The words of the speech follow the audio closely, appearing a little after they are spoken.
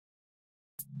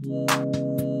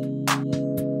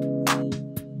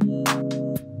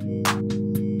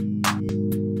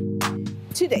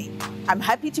Today, I'm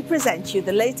happy to present you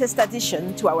the latest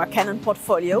addition to our Canon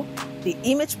portfolio, the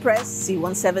imagePRESS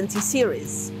C170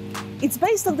 Series. It's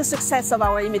based on the success of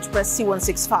our imagePRESS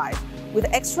C165 with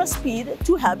extra speed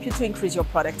to help you to increase your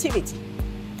productivity.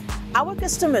 Our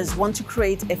customers want to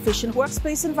create efficient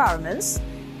workspace environments,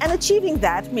 and achieving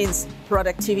that means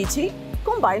productivity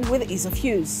combined with ease of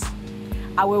use.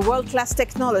 Our world-class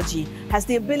technology has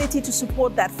the ability to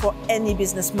support that for any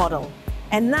business model,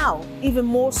 and now even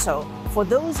more so for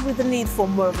those with the need for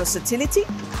more versatility,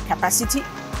 capacity,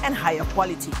 and higher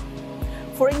quality.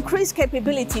 For increased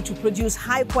capability to produce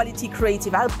high-quality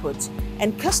creative output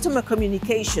and customer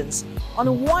communications on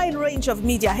a wide range of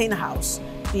media in-house,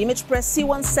 the imagePRESS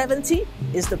C170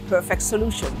 is the perfect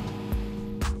solution.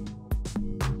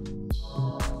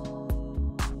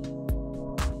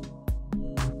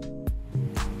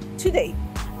 Today,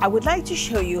 I would like to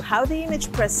show you how the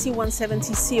imagePRESS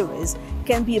C170 Series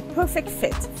can be a perfect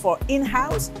fit for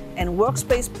in-house and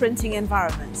workspace printing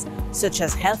environments, such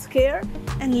as healthcare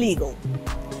and legal.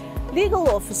 Legal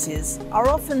offices are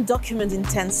often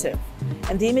document-intensive,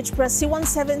 and the imagePRESS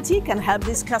C170 can help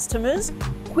these customers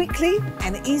quickly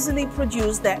and easily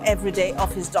produce their everyday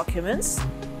office documents,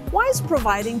 whilst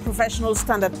providing professional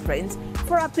standard print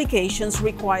for applications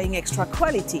requiring extra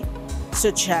quality,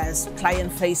 such as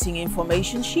client-facing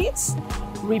information sheets,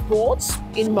 reports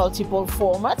in multiple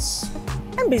formats,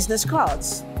 and business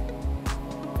cards.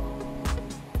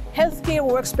 Healthcare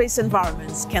workspace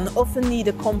environments can often need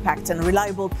a compact and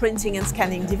reliable printing and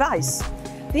scanning device.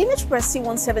 The imagePRESS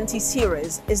C170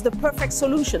 Series is the perfect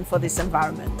solution for this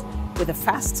environment, with a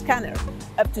fast scanner,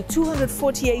 up to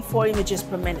 248 images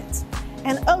per minute,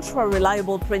 and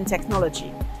ultra-reliable print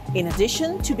technology, in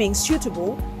addition to being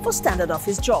suitable for standard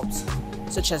office jobs,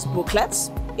 such as booklets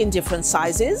in different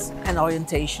sizes and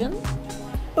orientation,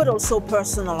 but also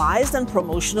personalized and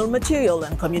promotional material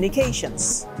and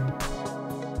communications.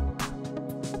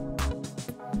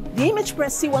 The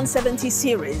imagePRESS C170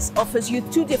 Series offers you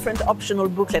two different optional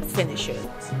booklet finishers.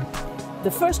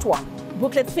 The first one,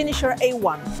 Booklet Finisher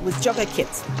A1 with jogger kit.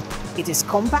 It is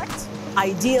compact,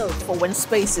 ideal for when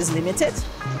space is limited.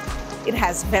 It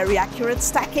has very accurate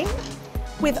stacking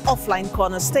with offline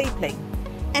corner stapling,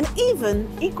 and even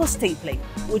eco-stapling,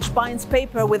 which binds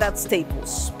paper without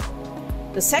staples.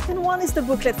 The second one is the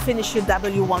Booklet Finisher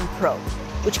W1 Pro,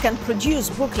 which can produce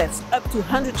booklets up to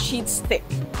 100 sheets thick.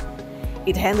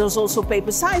 It handles also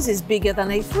paper sizes bigger than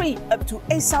A3 up to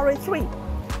SR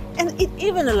A3, and it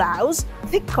even allows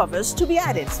thick covers to be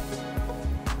added.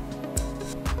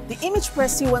 The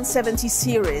imagePRESS C170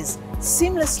 Series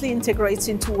seamlessly integrates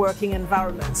into working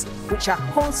environments, which are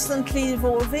constantly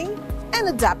evolving and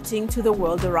adapting to the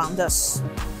world around us.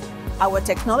 Our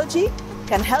technology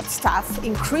can help staff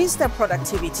increase their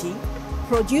productivity,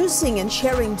 producing and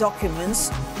sharing documents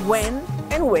when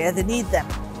and where they need them.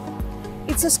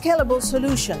 It's a scalable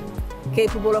solution,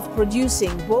 capable of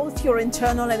producing both your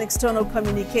internal and external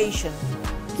communication,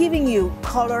 giving you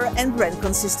color and brand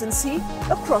consistency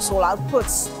across all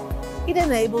outputs. It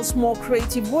enables more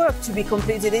creative work to be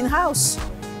completed in-house,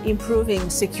 improving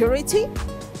security,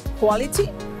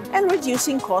 quality, and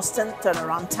reducing costs and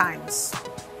turnaround times.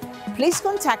 Please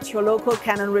contact your local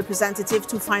Canon representative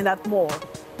to find out more,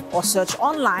 or search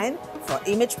online for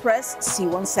imagePRESS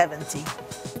C170.